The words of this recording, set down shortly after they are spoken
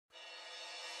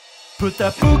Put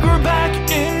that booger back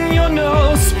in your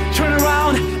nose, turn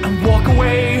around and walk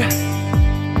away.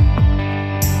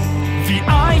 The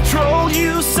I troll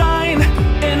you sign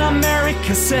in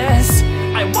America says,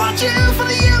 I want you for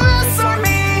the US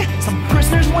Army. Some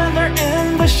prisoners when they're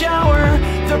in the shower,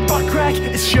 their butt crack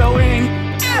is showing.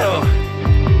 Ew.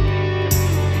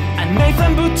 And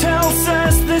Nathan Boutel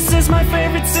says, this is my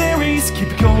favorite series, keep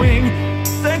it going.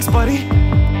 Thanks, buddy.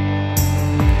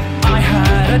 I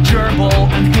had a gerbil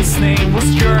and his name was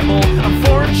Gerbil.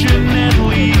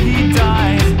 Unfortunately he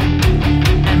died.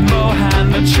 And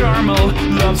Mohan the Charmel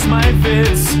loves my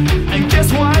vids. And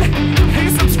guess what? He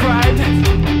subscribed.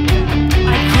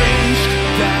 I cringed,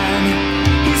 Dan.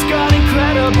 He's got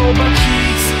incredible butt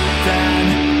cheeks,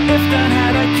 Dan. If Dan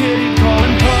had a kid he'd call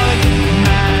him Pug.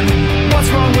 Man, what's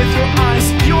wrong with your eyes?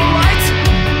 You alright,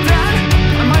 Dan?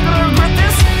 Am I gonna regret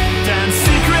this? Dan's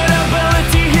secret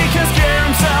ability, he can scare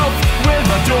himself with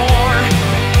a door.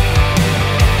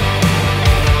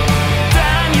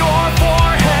 Dan, your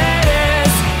forehead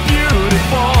is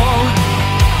beautiful.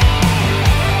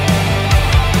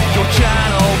 Your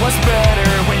channel was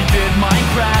better when you did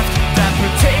Minecraft. Dan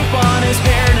put tape on his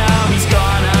hair, now he's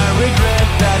gonna regret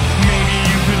that. Maybe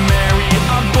you could marry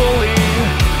a bully.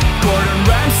 Gordon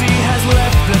Ramsay has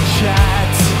left the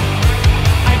chat.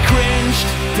 I cringed,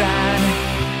 Dan.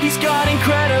 He's got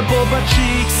incredible butt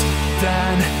cheeks,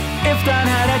 Dan. If Dan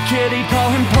had a kid, he'd call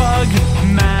him Pug.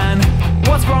 Man,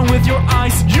 what's wrong with your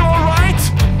eyes? You're right,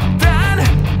 Dan.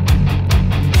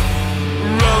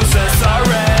 Roses are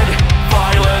red,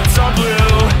 violets are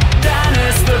blue. Dan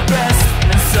is the best,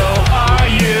 and so are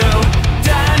you.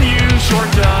 Dan, you short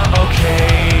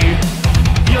okay.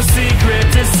 Your secret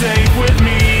is safe with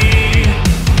me.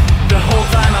 The whole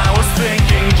time I was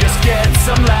thinking, just get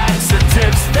some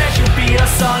laxatives. There should be a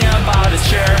song about his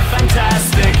share,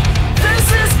 fantastic. This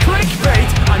is clickbait.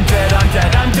 I'm dead, I'm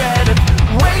dead, I'm dead.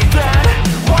 Wait then,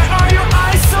 why are your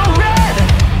eyes so red?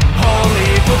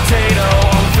 Holy potato,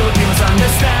 all the Filipinos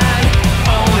understand.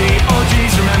 Only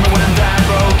OGs remember when Dad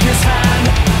broke his hand.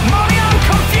 Mommy, I'm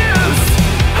confused.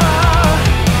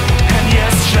 And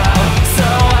yes, child, so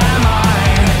am I.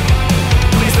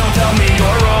 Please don't tell me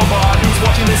you're a robot who's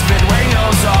watching this vid wearing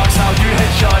no socks. How do you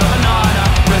headshot a banana?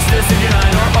 Rest this if you're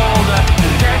 9 or older. The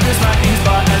character smacked his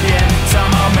butt at the end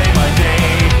somehow made my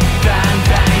day. Dan,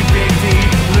 Danny, Big D,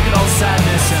 look at all the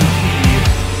sadness and pee.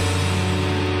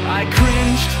 I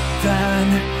cringed, Dan.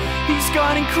 He's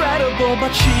got incredible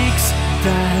butt cheeks,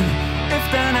 Dan. If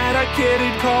Dan had a kid,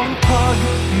 he'd call him Pug.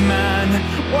 Man,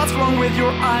 what's wrong with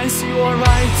your eyes? You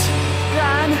alright,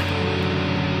 Dan?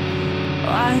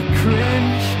 I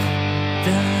cringed,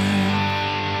 Dan.